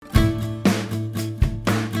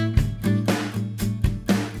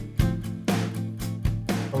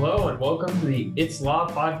Welcome to the It's Law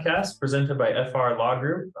podcast presented by FR Law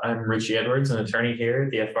Group. I'm Richie Edwards, an attorney here at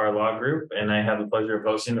the FR Law Group, and I have the pleasure of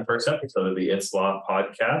hosting the first episode of the It's Law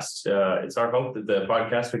podcast. It's our hope that the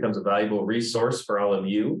podcast becomes a valuable resource for all of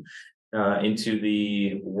you into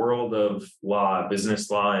the world of law, business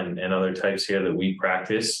law, and other types here that we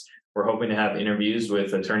practice. We're hoping to have interviews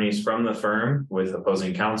with attorneys from the firm, with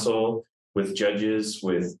opposing counsel, with judges,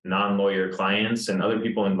 with non-lawyer clients, and other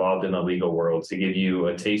people involved in the legal world to give you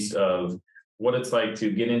a taste of what it's like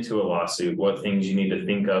to get into a lawsuit, what things you need to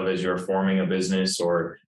think of as you're forming a business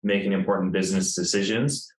or making important business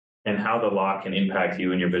decisions, and how the law can impact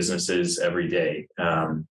you and your businesses every day.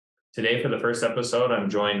 Today, for the first episode, I'm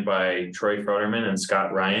joined by Troy Froderman and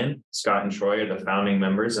Scott Ryan. Scott and Troy are the founding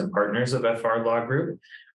members and partners of FR Law Group,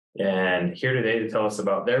 and here today to tell us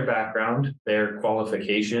about their background, their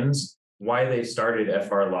qualifications, why they started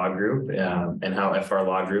FR Law Group, and how FR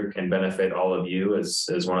Law Group can benefit all of you as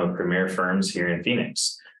one of the premier firms here in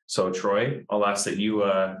Phoenix. So Troy, I'll ask that you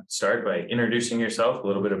start by introducing yourself, a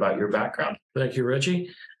little bit about your background. Thank you,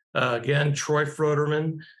 Richie. Again, Troy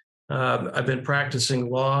Froderman. I've been practicing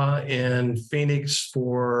law in Phoenix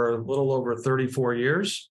for a little over 34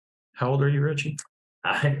 years. How old are you, Richie?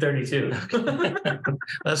 I'm 32.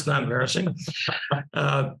 That's not embarrassing.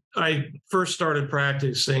 I first started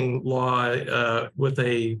practicing law with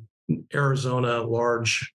a Arizona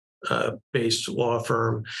large based law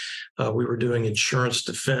firm. We were doing insurance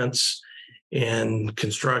defense and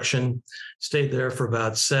construction, stayed there for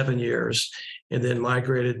about 7 years, and then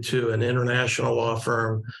migrated to an international law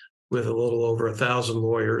firm with a little over 1,000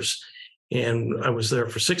 lawyers. And I was there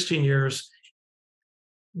for 16 years.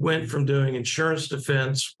 Went from doing insurance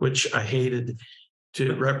defense, which I hated,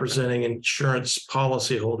 to representing insurance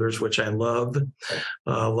policyholders, which I loved.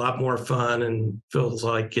 A lot more fun and feels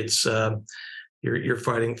like it's you're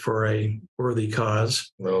fighting for a worthy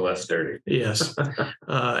cause. A little less dirty. Yes.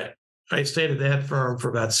 I stayed at that firm for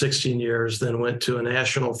about 16 years, then went to a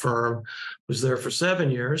national firm, was there for 7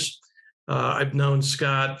 years. I've known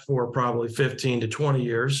Scott for probably 15 to 20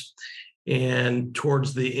 years. And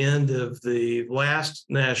towards the end of the last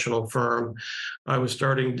national firm, I was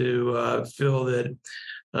starting to feel that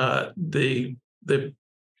the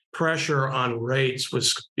pressure on rates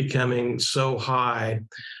was becoming so high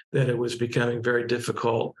that it was becoming very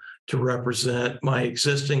difficult to represent my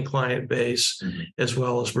existing client base, as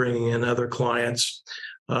well as bringing in other clients.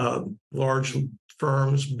 Large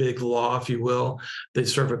firms, big law, if you will, they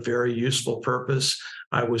serve a very useful purpose.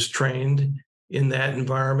 I was trained in that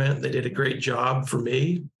environment. They did a great job for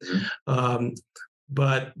me.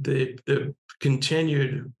 But the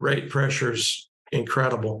continued rate pressure is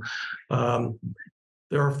incredible.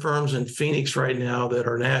 There are firms in Phoenix right now that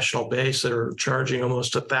are national based that are charging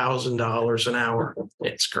almost $1,000 an hour.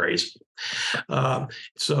 It's crazy.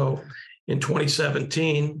 So in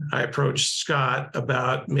 2017, I approached Scott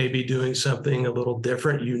about maybe doing something a little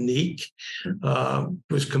different, unique.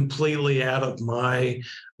 Was completely out of my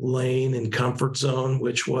lane and comfort zone,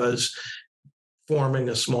 which was forming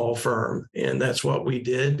a small firm. And that's what we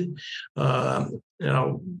did. And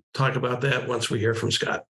I'll talk about that once we hear from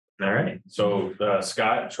Scott. All right. So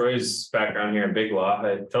Scott, Troy's background here in big law.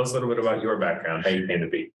 Tell us a little bit about your background, how you came to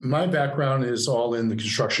be. My background is all in the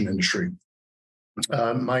construction industry.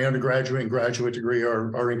 My undergraduate and graduate degree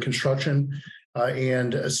are in construction,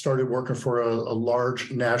 and started working for a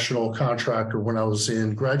large national contractor when I was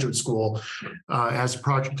in graduate school as a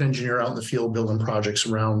project engineer out in the field building projects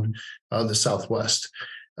around the Southwest.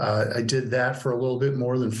 I did that for a little bit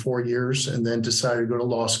more than 4 years and then decided to go to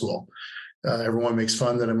law school. Everyone makes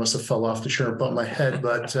fun that I must have fell off the chair and bumped my head,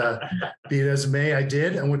 but be it as it may, I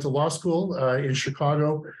did. I went to law school in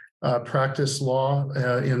Chicago. Practiced law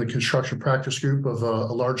in the construction practice group of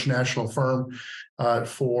a large national firm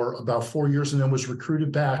for about 4 years, and then was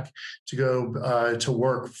recruited back to go to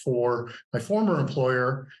work for my former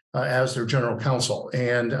employer as their general counsel.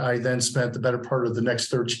 And I then spent the better part of the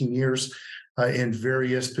next 13 years in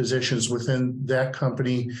various positions within that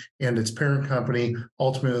company and its parent company,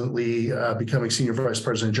 ultimately becoming senior vice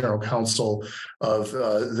president and general counsel of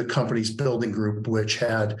the company's building group, which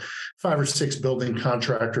had 5 or 6 building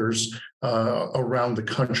contractors around the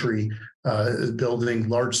country building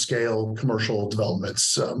large-scale commercial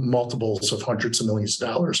developments, multiples of hundreds of millions of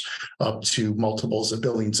dollars up to multiples of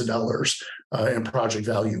billions of dollars in project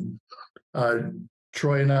value.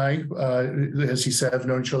 Troy and I, as he said, have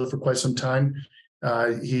known each other for quite some time.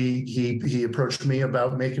 He approached me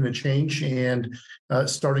about making a change and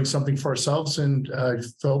starting something for ourselves, and I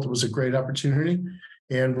felt it was a great opportunity.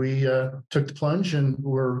 And we took the plunge, and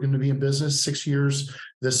we're going to be in business 6 years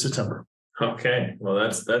this September. Okay, well,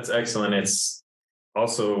 that's excellent. It's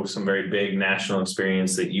also some very big national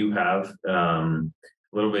experience that you have. A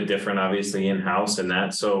little bit different, obviously, in-house and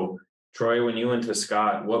that. So, Troy, when you went to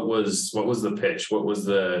Scott, what was the pitch? What was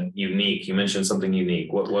the unique? You mentioned something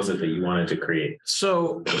unique. What was it that you wanted to create?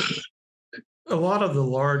 So a lot of the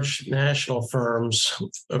large national firms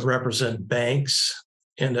represent banks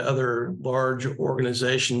and other large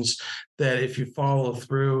organizations that, if you follow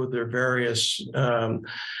through their various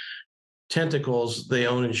tentacles, they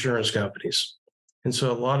own insurance companies. And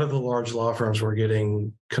so a lot of the large law firms were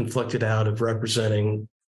getting conflicted out of representing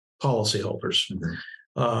policyholders.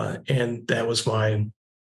 And that was my,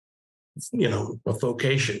 a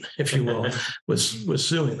vocation, if you will, was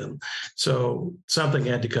suing them. So something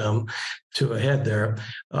had to come to a head there.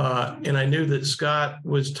 And I knew that Scott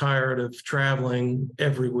was tired of traveling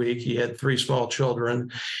every week. He had 3 small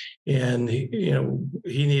children, and he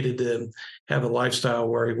needed to have a lifestyle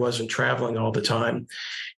where he wasn't traveling all the time.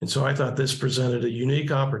 And so I thought this presented a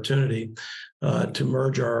unique opportunity to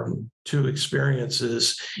merge our 2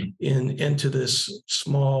 experiences into this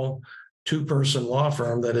small 2-person law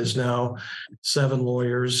firm that is now 7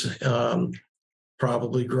 lawyers,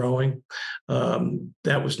 probably growing.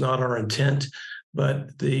 That was not our intent,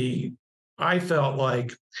 but I felt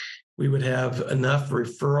like we would have enough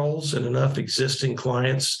referrals and enough existing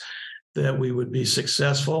clients that we would be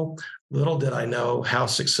successful. Little did I know how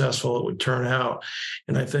successful it would turn out.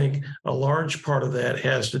 And I think a large part of that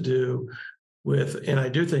has to do with, and I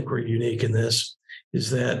do think we're unique in this,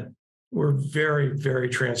 is that we're very, very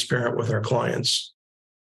transparent with our clients.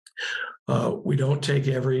 We don't take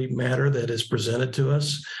every matter that is presented to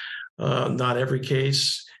us. Not every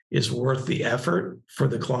case is worth the effort for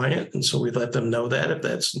the client. And so we let them know that, if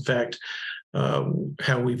that's in fact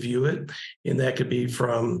how we view it. And that could be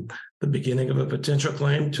from the beginning of a potential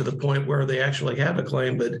claim to the point where they actually have a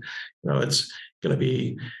claim, but it's going to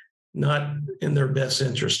be not in their best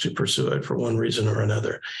interest to pursue it for one reason or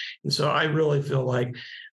another. And so I really feel like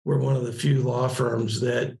we're one of the few law firms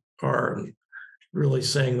that are really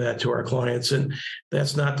saying that to our clients. And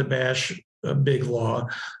that's not to bash big law,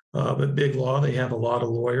 but big law, they have a lot of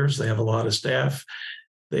lawyers, they have a lot of staff,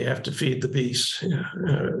 they have to feed the beast,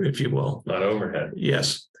 if you will. A lot of overhead.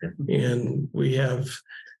 Yes. And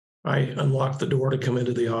I unlocked the door to come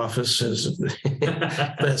into the office, as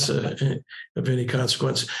that's of any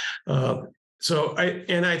consequence. So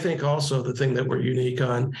I think also the thing that we're unique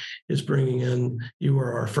on is bringing in, you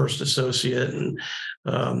were our first associate,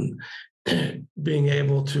 and being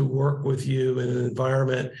able to work with you in an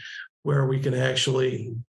environment where we can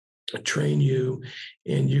actually train you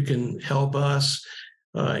and you can help us,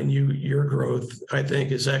 and your growth, I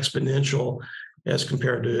think, is exponential as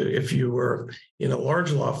compared to if you were in a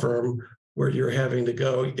large law firm where you're having to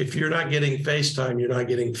go. If you're not getting FaceTime, you're not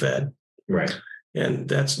getting fed. Right. And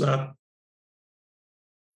that's not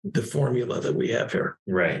the formula that we have here.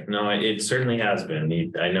 Right. No, it certainly has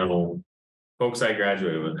been. I know folks I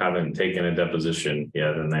graduated with haven't taken a deposition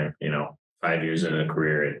yet, and they're 5 years in a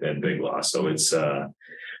career at Big Law. So it's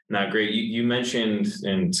not great. You mentioned,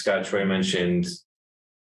 and Scott, Troy mentioned,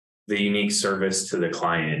 the unique service to the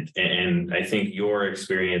client, and I think your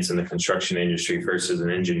experience in the construction industry versus an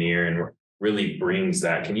engineer and really brings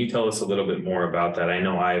that. Can you tell us a little bit more about that? I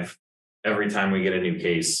know every time we get a new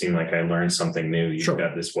case, seem like I learned something new. You've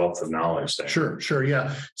got this wealth of knowledge there. Sure.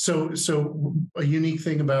 Yeah. So a unique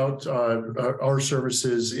thing about our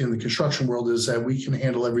services in the construction world is that we can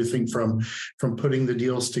handle everything from putting the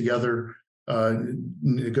deals together,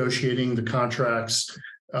 negotiating the contracts,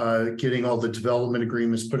 getting all the development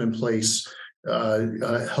agreements put in place,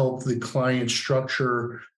 help the client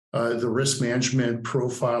structure the risk management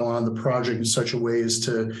profile on the project in such a way as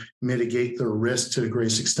to mitigate the risk to the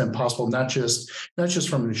greatest extent possible, not just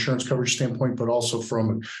from an insurance coverage standpoint, but also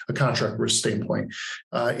from a contract risk standpoint.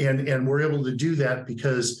 And we're able to do that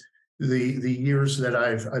because the years that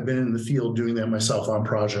I've been in the field doing that myself on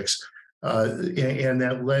projects. And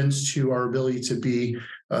that lends to our ability to be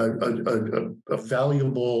a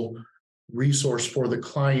valuable resource for the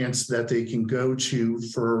clients that they can go to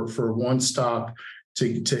for one stop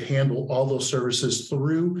to handle all those services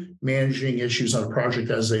through managing issues on a project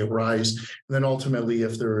as they arise. And then ultimately,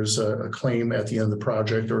 if there is a claim at the end of the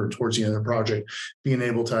project or towards the end of the project, being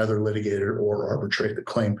able to either litigate it or arbitrate the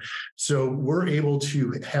claim. So we're able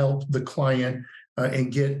to help the client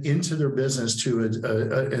and get into their business to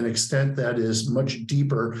an extent that is much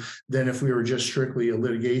deeper than if we were just strictly a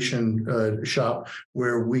litigation shop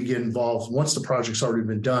where we get involved once the project's already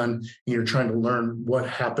been done and you're trying to learn what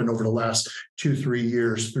happened over the last 2-3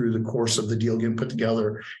 years through the course of the deal getting put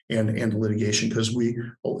together and the litigation, because we,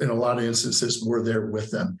 in a lot of instances, we're there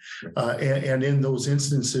with them. And in those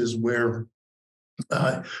instances where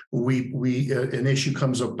An issue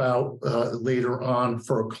comes about later on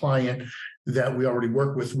for a client that we already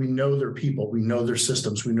work with. We know their people, we know their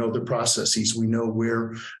systems, we know their processes, we know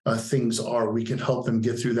where things are. We can help them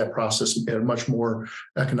get through that process in a much more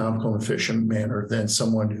economical and efficient manner than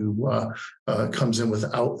someone who comes in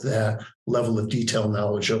without that level of detail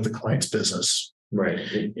knowledge of the client's business. Right.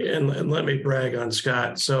 And let me brag on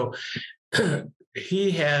Scott. So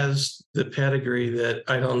he has the pedigree that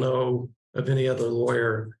I don't know of any other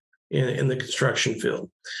lawyer in the construction field.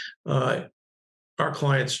 Our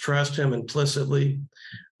clients trust him implicitly.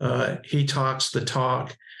 He talks the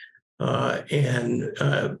talk, and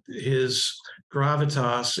his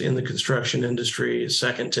gravitas in the construction industry is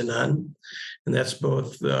second to none. And that's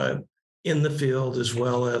both in the field as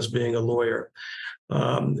well as being a lawyer.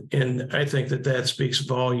 And I think that speaks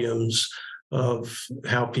volumes of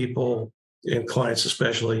how people and clients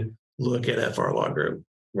especially look at FR Law Group.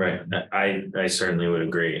 Right. I certainly would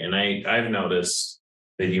agree. And I've noticed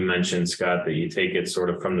that you mentioned, Scott, that you take it sort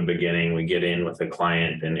of from the beginning. We get in with the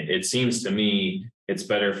client, and it seems to me it's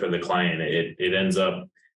better for the client. It ends up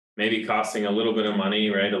maybe costing a little bit of money,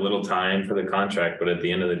 right? A little time for the contract, but at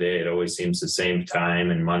the end of the day, it always seems to save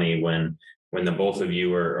time and money when the both of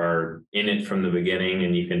you are in it from the beginning,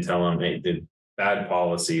 and you can tell them, hey, the bad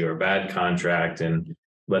policy or bad contract, and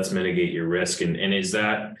let's mitigate your risk. And is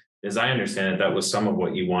that, as I understand it, that was some of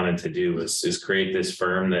what you wanted to do is create this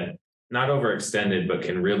firm that not overextended, but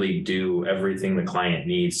can really do everything the client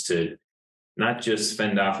needs to not just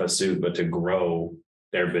fend off a suit, but to grow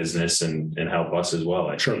their business and help us as well.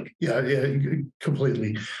 I think. Yeah,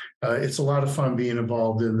 completely. It's a lot of fun being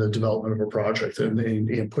involved in the development of a project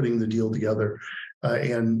and putting the deal together.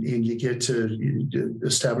 And you get to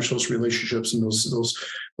establish those relationships and those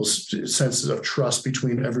senses of trust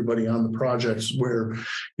between everybody on the projects, where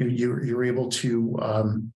you're able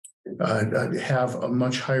to have a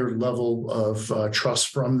much higher level of trust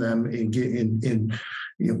from them in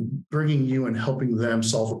bringing you and helping them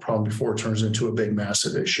solve a problem before it turns into a big,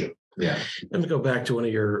 massive issue. Yeah. Let me go back to one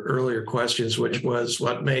of your earlier questions, which was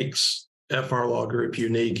what makes FR Law Group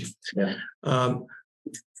unique. Yeah.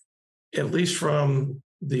 At least from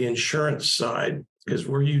the insurance side, because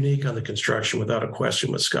we're unique on the construction without a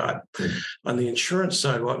question with Scott. Mm-hmm. On the insurance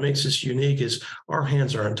side, what makes us unique is our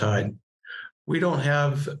hands aren't tied. We don't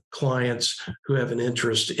have clients who have an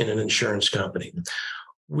interest in an insurance company.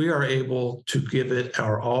 We are able to give it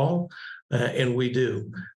our all, and we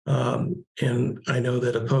do. And I know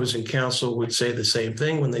that opposing counsel would say the same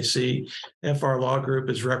thing when they see FR Law Group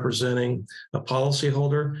is representing a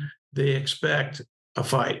policyholder. They expect a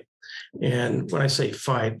fight. And when I say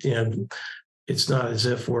fight, it's not as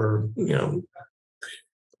if we're,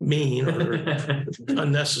 mean or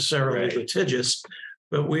unnecessarily litigious,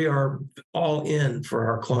 but we are all in for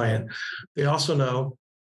our client. They also know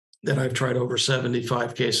that I've tried over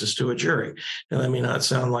 75 cases to a jury. And that may not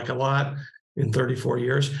sound like a lot in 34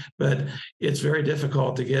 years, but it's very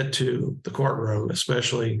difficult to get to the courtroom,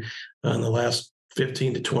 especially in the last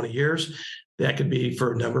 15 to 20 years. That could be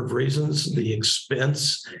for a number of reasons: the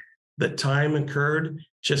expense, the time incurred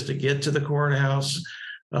just to get to the courthouse,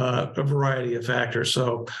 a variety of factors.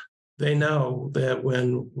 So they know that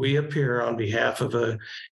when we appear on behalf of a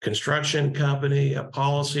construction company, a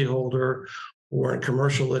policyholder, or in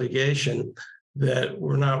commercial litigation, that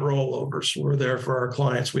we're not rollovers. We're there for our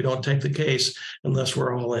clients. We don't take the case unless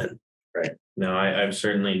we're all in. Right. No, I've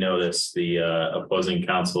certainly noticed the opposing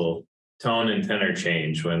counsel tone and tenor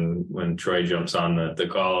change when Troy jumps on the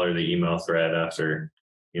call or the email thread after,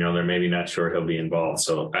 they're maybe not sure he'll be involved.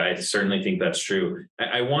 So I certainly think that's true.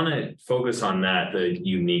 I want to focus on that, the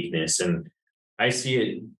uniqueness. And I see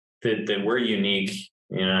it that we're unique,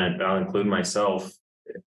 and I'll include myself,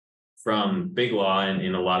 from Big Law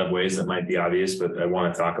in a lot of ways that might be obvious, but I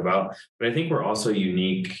want to talk about. But I think we're also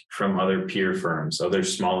unique from other peer firms, other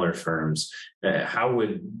smaller firms. How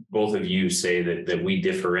would both of you say that we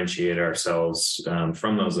differentiate ourselves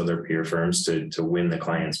from those other peer firms to win the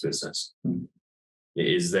client's business?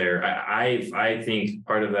 Is there? I think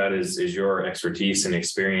part of that is your expertise and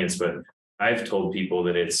experience, but I've told people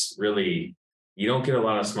that it's really, you don't get a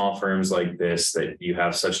lot of small firms like this that you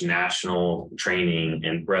have such national training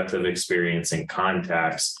and breadth of experience and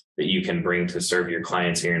contacts that you can bring to serve your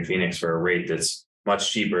clients here in Phoenix for a rate that's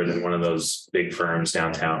much cheaper than one of those big firms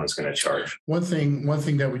downtown is going to charge. One thing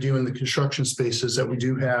that we do in the construction space is that we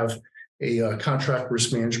do have a contract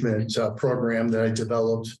risk management program that I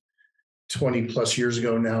developed 20 plus years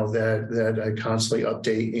ago now that I constantly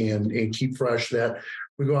update and keep fresh, that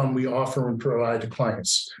we go on, we offer and provide to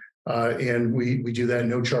clients. And we do that at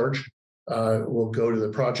no charge. We'll go to the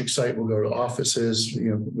project site. We'll go to offices.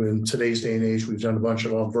 In today's day and age, we've done a bunch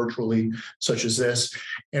of them virtually, such as this,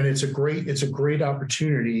 and it's a great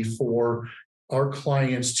opportunity for our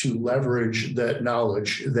clients to leverage that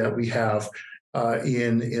knowledge that we have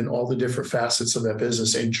in all the different facets of that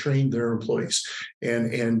business and train their employees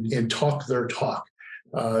and talk their talk.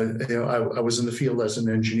 I was in the field as an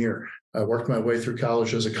engineer. I worked my way through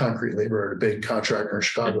college as a concrete laborer at a big contractor in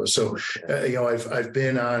Chicago. So, I've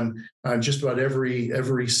been on just about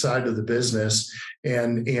every side of the business,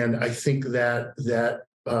 and I think that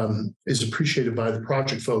is appreciated by the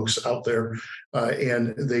project folks out there,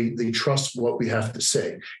 and they trust what we have to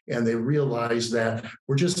say, and they realize that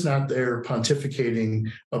we're just not there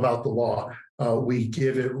pontificating about the law. We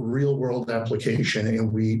give it real world application,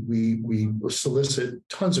 and we solicit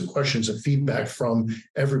tons of questions and feedback from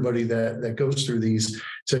everybody that goes through these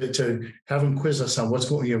to have them quiz us on what's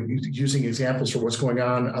going, using examples for what's going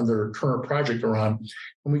on their current project they're on.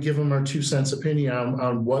 And we give them our 2 cents opinion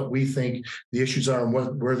on what we think the issues are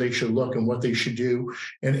and where they should look and what they should do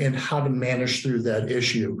and how to manage through that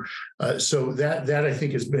issue. So that I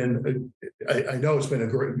think has been, I know it's been a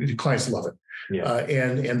great, clients love it. Yeah.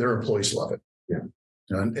 And their employees love it. Yeah.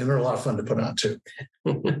 And they're a lot of fun to put on too.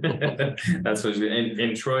 That's what,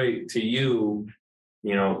 and Troy, to you,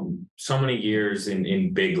 so many years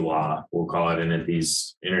in big law, we'll call it, and at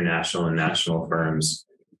these international and national firms,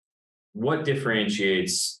 what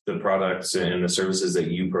differentiates the products and the services that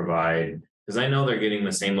you provide? Because I know they're getting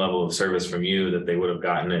the same level of service from you that they would have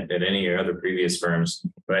gotten at any other previous firms,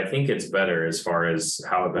 but I think it's better as far as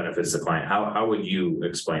how it benefits the client. How would you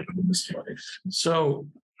explain this? So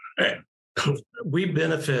we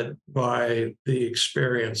benefit by the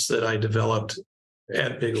experience that I developed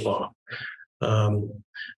at Big Law. The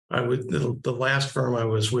last firm I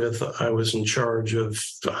was with, I was in charge of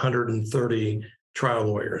 130 trial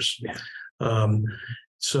lawyers.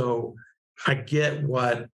 So I get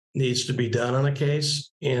what needs to be done on a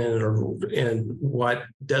case and what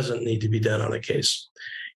doesn't need to be done on a case.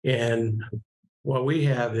 And what we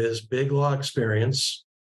have is Big Law experience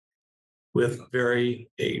with very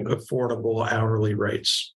affordable hourly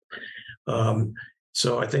rates.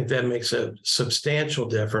 So I think that makes a substantial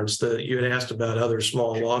difference. That you had asked about other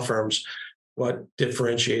small law firms, what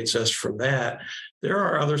differentiates us from that? There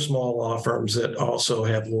are other small law firms that also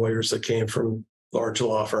have lawyers that came from large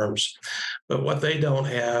law firms, but what they don't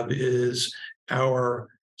have is our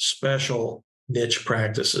special niche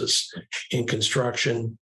practices in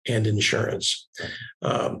construction and insurance.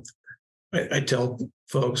 I tell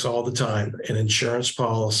folks all the time, an insurance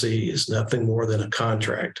policy is nothing more than a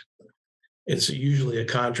contract. It's usually a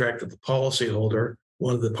contract that the policyholder,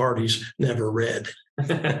 one of the parties, never read.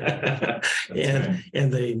 and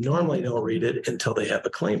they normally don't read it until they have a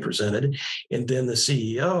claim presented. And then the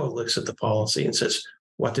CEO looks at the policy and says,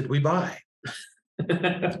 what did we buy?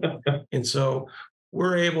 And so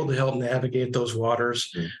we're able to help navigate those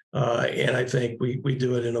waters. And I think we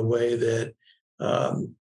do it in a way that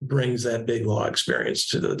brings that Big Law experience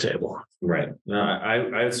to the table. Right. No,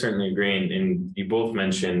 I certainly agree. And you both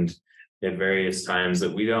mentioned at various times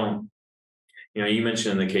that we don't, you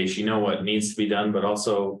mentioned in the case, what needs to be done, but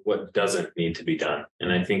also what doesn't need to be done.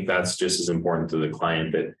 And I think that's just as important to the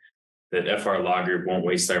client, that FR Law Group won't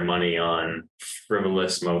waste their money on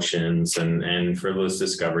frivolous motions and frivolous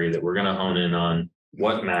discovery, that we're going to hone in on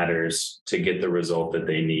what matters to get the result that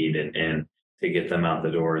they need and to get them out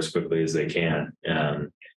the door as quickly as they can.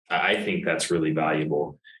 I think that's really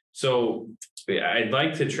valuable. So I'd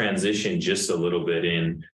like to transition just a little bit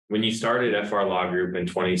in. When you started FR Law Group in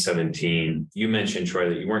 2017, you mentioned, Troy,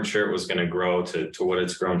 that you weren't sure it was going to grow to what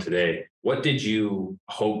it's grown today. What did you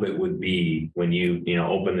hope it would be when you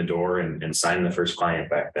opened the door and signed the first client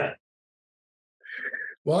back then?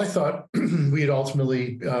 Well, I thought we'd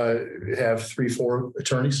ultimately have 3-4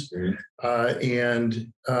 attorneys,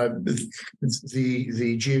 and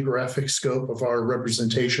the geographic scope of our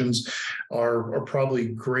representations are probably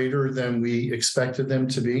greater than we expected them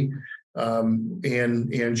to be.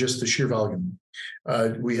 And just the sheer volume.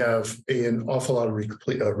 We have an awful lot of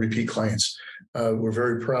repeat clients. We're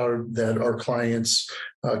very proud that our clients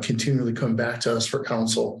continually come back to us for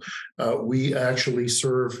counsel. We actually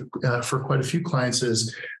serve for quite a few clients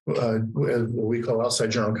as what we call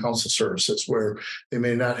outside general counsel services, where they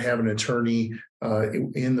may not have an attorney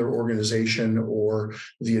in their organization, or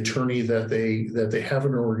the attorney that they have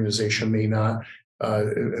in their organization may not.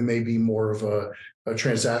 It may be more of a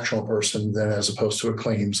transactional person than as opposed to a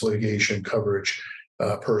claims, litigation, coverage,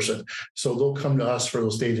 person. So they'll come to us for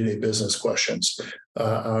those day-to-day business questions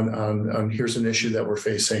on here's an issue that we're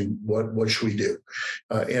facing. What should we do?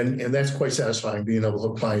 And that's quite satisfying, being able to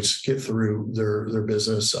help clients get through their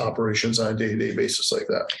business operations on a day-to-day basis like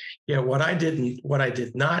that. Yeah, what I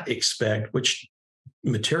did not expect, which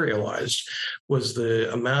materialized, was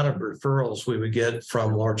the amount of referrals we would get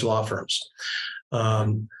from large law firms.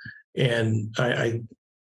 And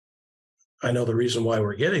I know the reason why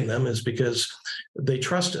we're getting them is because they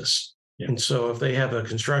trust us. Yeah. And so if they have a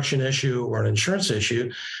construction issue or an insurance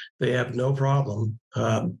issue, they have no problem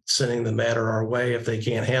sending the matter our way if they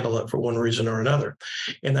can't handle it for one reason or another.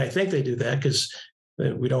 And I think they do that because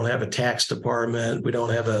we don't have a tax department. We don't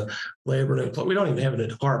have a labor and we don't even have a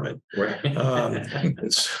department. Right.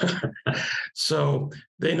 So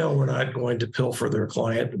they know we're not going to pilfer their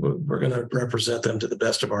client. We're going to represent them to the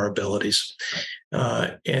best of our abilities.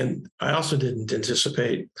 And I also didn't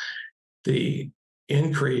anticipate the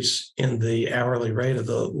increase in the hourly rate of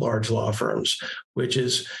the large law firms, which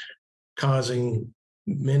is causing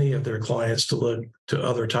many of their clients to look to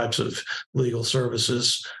other types of legal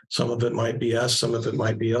services. Some of it might be us, some of it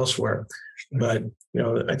might be elsewhere. But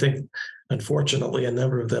I think, unfortunately, a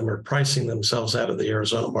number of them are pricing themselves out of the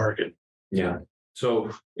Arizona market. Yeah. So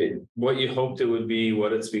what you hoped it would be,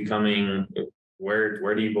 what it's becoming,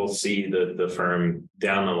 where do you both see the firm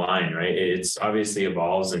down the line, right? It's obviously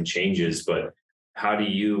evolves and changes, but how do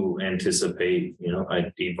you anticipate,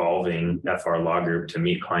 evolving FR Law Group to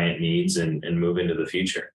meet client needs and move into the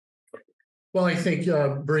future? Well, I think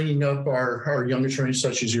bringing up our young attorneys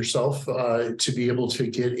such as yourself to be able to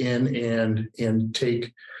get in and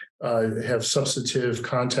take have substantive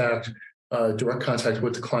contact, direct contact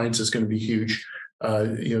with the clients is going to be huge.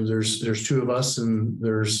 There's two of us and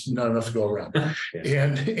there's not enough to go around. Yeah.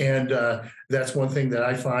 And that's one thing that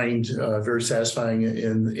I find very satisfying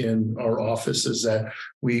in our office is that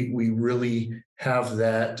we really have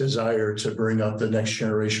that desire to bring up the next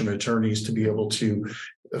generation of attorneys to be able to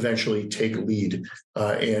eventually take lead.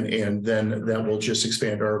 And then that will just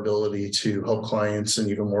expand our ability to help clients in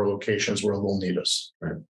even more locations where they'll need us.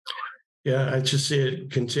 Right. Yeah, I just see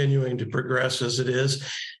it continuing to progress as it is.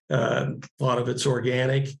 A lot of it's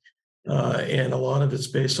organic, and a lot of it's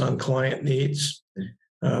based on client needs.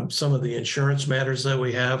 Some of the insurance matters that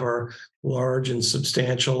we have are large and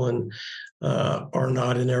substantial and are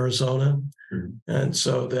not in Arizona. Mm-hmm. And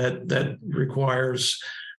so that requires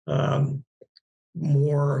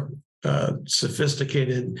more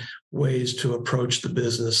sophisticated ways to approach the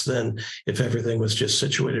business than if everything was just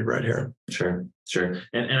situated right here. Sure.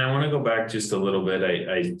 And I want to go back just a little bit.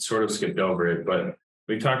 I sort of skipped over it, but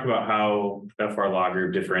we talked about how FR Law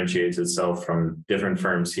Group differentiates itself from different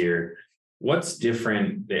firms here. What's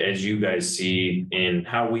different as you guys see in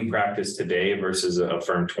how we practice today versus a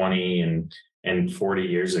firm 20 and 40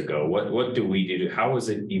 years ago? What do we do? How has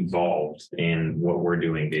it evolved in what we're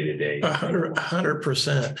doing day to day?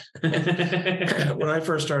 100%. When I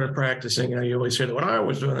first started practicing, you always say that when I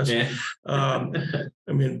was doing this, yeah.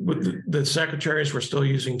 The secretaries were still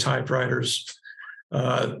using typewriters.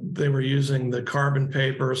 They were using the carbon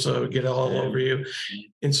paper, so it would get all over you.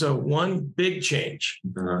 And so one big change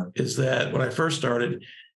is that when I first started,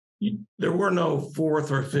 there were no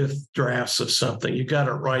fourth or fifth drafts of something. You got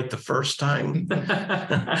it right the first time.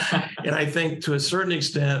 And I think to a certain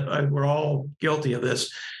extent, we're all guilty of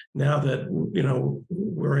this now that,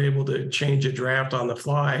 we're able to change a draft on the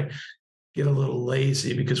fly, get a little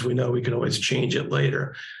lazy because we know we can always change it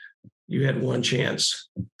later. You had one chance.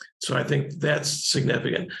 So I think that's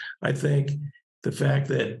significant. I think the fact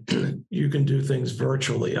that you can do things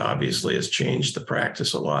virtually obviously has changed the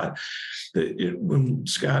practice a lot. When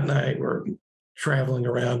Scott and I were traveling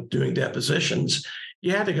around doing depositions,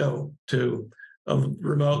 you had to go to a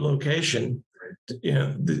remote location.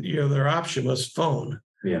 Their option was phone.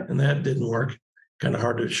 Yeah. And that didn't work. Kind of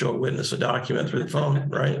hard to show a witness a document through the phone,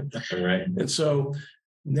 right? Right. And so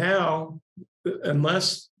now,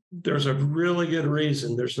 unless there's a really good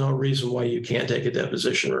reason, there's no reason why you can't take a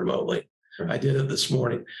deposition remotely. I did it this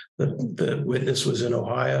morning. The witness was in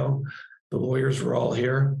Ohio. The lawyers were all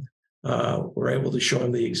here. We're able to show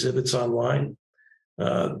them the exhibits online.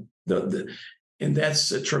 And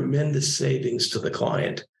that's a tremendous savings to the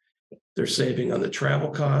client. They're saving on the travel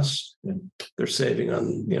costs. They're saving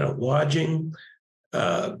on, lodging.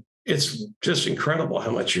 It's just incredible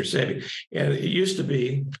how much you're saving. And it used to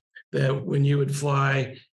be that when you would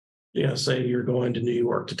fly, say you're going to New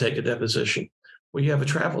York to take a deposition, well, you have a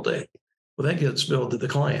travel day. Well, that gets billed to the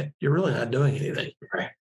client. You're really not doing anything.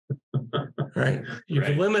 Right. Right. You've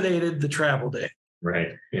eliminated the travel day.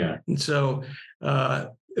 Right. Yeah. And so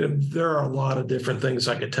there are a lot of different things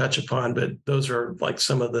I could touch upon, but those are like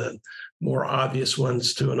some of the more obvious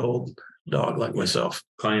ones to an old dog like myself.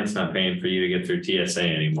 Client's not paying for you to get through TSA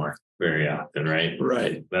anymore very often, right?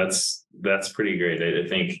 Right. That's pretty great. I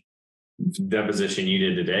think deposition you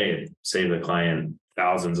did today saved the client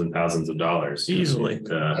thousands and thousands of dollars Easily.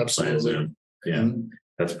 Absolutely. Yeah.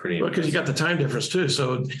 That's pretty. Because you got the time difference too.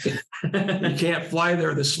 So you can't fly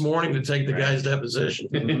there this morning to take the guy's deposition.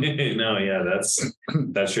 No, yeah,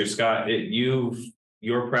 that's true. Scott,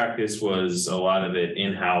 your practice was a lot of it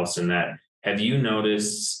in-house, and that have you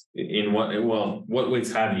noticed what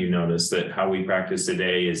ways have you noticed that how we practice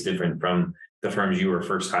today is different from the firms you were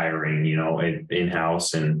first hiring,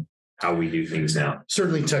 in-house, and how we do things now?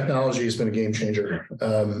 Certainly technology has been a game changer.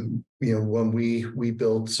 When we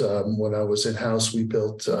built, when I was in-house, we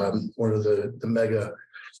built one of the mega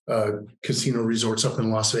casino resorts up in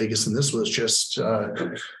Las Vegas. And this was just,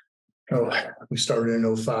 we started in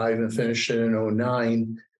 2005 and finished it in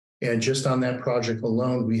 2009. And just on that project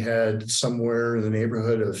alone, we had somewhere in the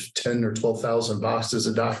neighborhood of 10 or 12,000 boxes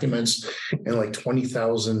of documents and like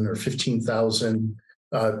 20,000 or 15,000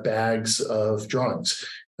 bags of drawings.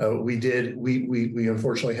 We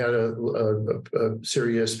unfortunately had a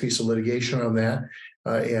serious piece of litigation on that,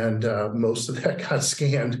 and most of that got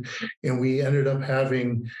scanned, and we ended up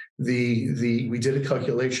having we did a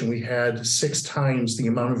calculation. We had 6 times the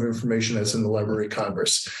amount of information that's in the Library of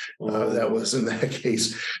Congress. That was in that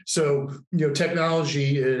case. So,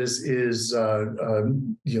 technology is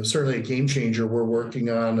certainly a game changer. We're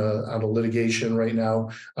working on a litigation right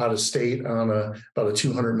now out of state on about a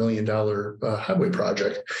 $200 million highway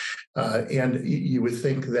project. And you would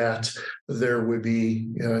think that there would be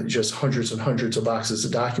just hundreds and hundreds of boxes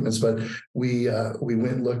of documents, but we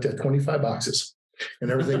went and looked at 25 boxes.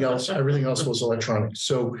 And everything else was electronic.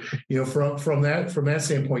 So, from that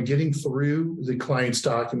standpoint, getting through the client's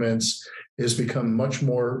documents has become much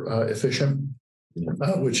more efficient,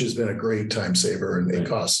 which has been a great time saver and a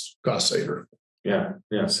cost saver. Yeah,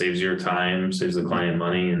 saves your time, saves the client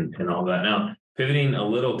money, and all that. Now, pivoting a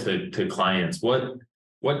little to clients, what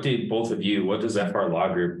did both of you? What does FR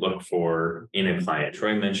Law Group look for in a client?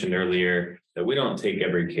 Troy mentioned earlier that we don't take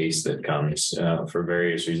every case that comes for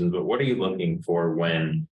various reasons, but what are you looking for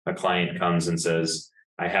when a client comes and says,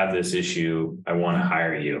 I have this issue, I want to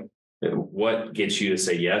hire you? What gets you to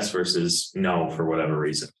say yes versus no for whatever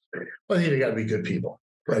reason? Well, I think they got to be good people,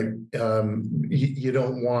 right? You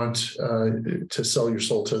don't want to sell your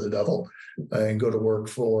soul to the devil and go to work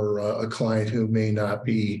for a client who may not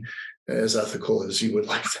be as ethical as you would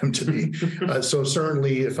like them to be. So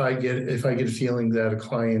certainly if I get a feeling that a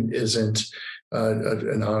client isn't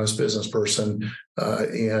an honest business person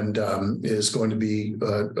and is going to be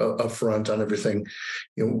upfront on everything,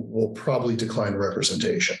 we'll probably decline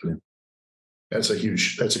representation. That's a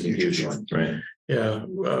huge issue. Right. Yeah.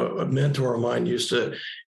 A mentor of mine used to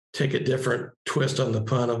take a different twist on the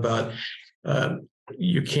pun about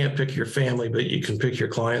you can't pick your family, but you can pick your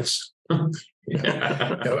clients. I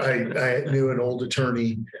knew an old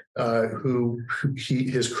attorney who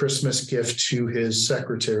his Christmas gift to his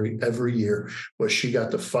secretary every year was she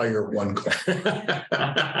got to fire one client.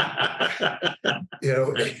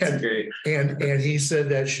 And he said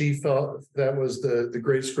that she felt that was the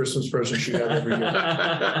greatest Christmas present she got every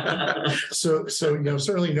year. So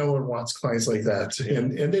certainly no one wants clients like that,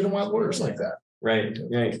 and they don't want lawyers like that. Right.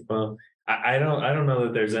 Well, I don't know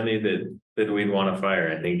that there's any that we'd want to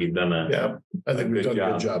fire. I think you've done I think we've done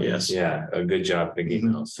a good job. Yes. Yeah, a good job picking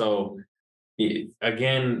those. So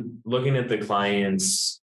again, looking at the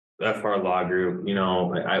clients, FR Law Group,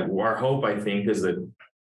 our hope, I think, is that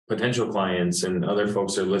potential clients and other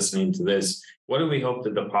folks are listening to this. What do we hope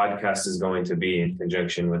that the podcast is going to be in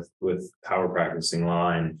conjunction with how we're practicing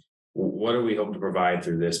law, and what do we hope to provide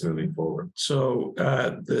through this moving forward? So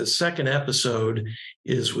the second episode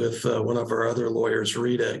is with one of our other lawyers,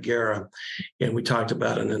 Rita Guerra, and we talked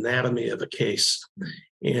about an anatomy of a case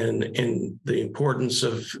and the importance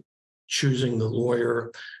of choosing the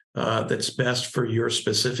lawyer that's best for your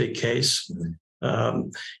specific case.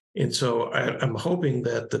 And so I'm hoping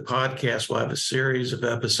that the podcast will have a series of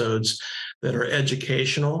episodes that are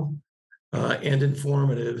educational and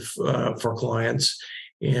informative for clients.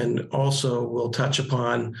 And also we'll touch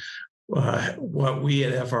upon what we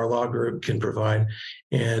at FR Law Group can provide.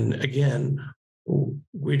 And again,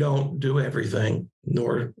 we don't do everything,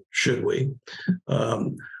 nor should we.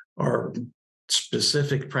 Our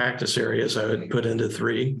specific practice areas I would put into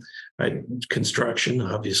 3. Construction,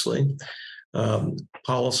 obviously,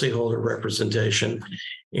 policyholder representation,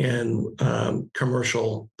 and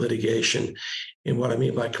commercial litigation. And what I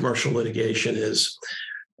mean by commercial litigation is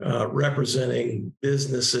representing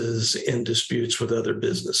businesses in disputes with other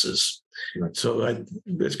businesses. Right. So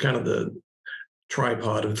it's kind of the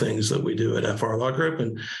tripod of things that we do at FR Law Group,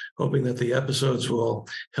 and hoping that the episodes will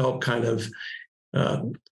help kind of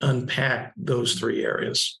unpack those three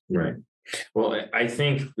areas. Right. Well, I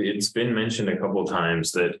think it's been mentioned a couple of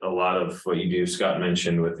times that a lot of what you do, Scott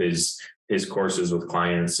mentioned with his courses with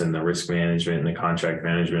clients and the risk management and the contract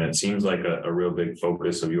management, it seems like a real big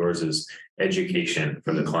focus of yours is education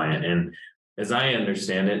for the client. And as I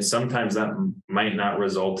understand it, sometimes that might not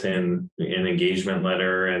result in an engagement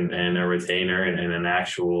letter and a retainer and an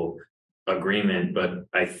actual agreement, but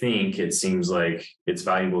I think it seems like it's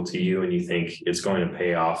valuable to you and you think it's going to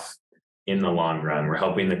pay off in the long run. We're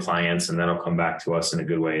helping the clients and that'll come back to us in a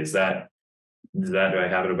good way. Do I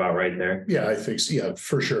have it about right there? Yeah, I think so. Yeah,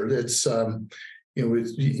 for sure. It's,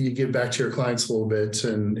 you give back to your clients a little bit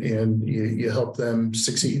and you help them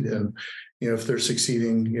succeed. And, if they're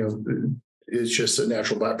succeeding, it's just a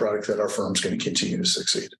natural byproduct that our firm's going to continue to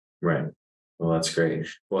succeed. Right. Well, that's great.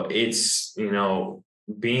 Well, it's,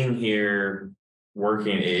 being here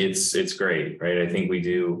working, it's great, right? I think we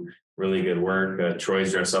do really good work.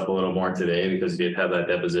 Troy's dressed up a little more today because he did have that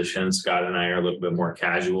deposition. Scott and I are a little bit more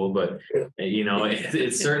casual, but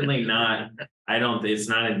it's certainly not, it's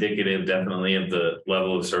not indicative definitely of the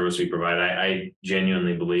level of service we provide. I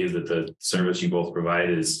genuinely believe that the service you both provide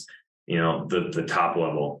is, the top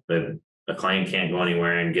level, that a client can't go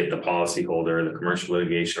anywhere and get the policyholder, the commercial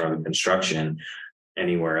litigation or the construction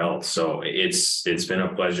anywhere else. So it's been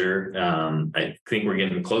a pleasure. I think we're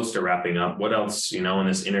getting close to wrapping up. What else, in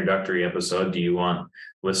this introductory episode, do you want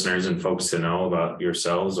listeners and folks to know about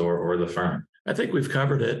yourselves or the firm? I think we've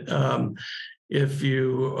covered it. If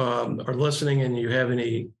you are listening and you have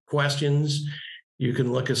any questions, you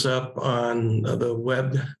can look us up on the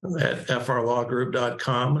web at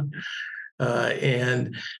frlawgroup.com.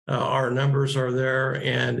 And our numbers are there,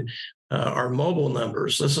 and our mobile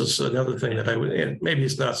numbers. This is another thing that and maybe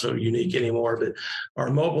it's not so unique anymore, but our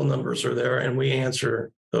mobile numbers are there, and we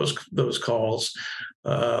answer those calls.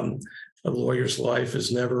 A lawyer's life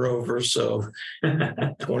is never over, so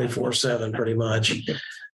 24/7 pretty much.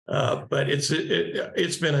 But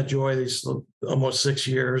it's been a joy these almost 6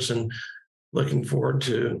 years, and looking forward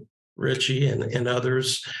to Richie and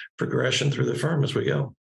others' progression through the firm as we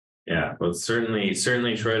go. Yeah, well, certainly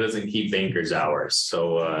Troy doesn't keep banker's hours.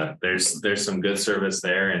 So there's some good service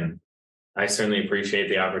there. And I certainly appreciate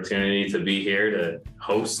the opportunity to be here to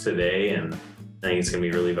host today. And I think it's going to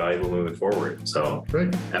be really valuable moving forward. So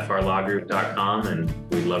Great. frlawgroup.com,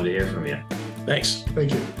 and we'd love to hear from you. Thanks.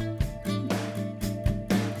 Thank you.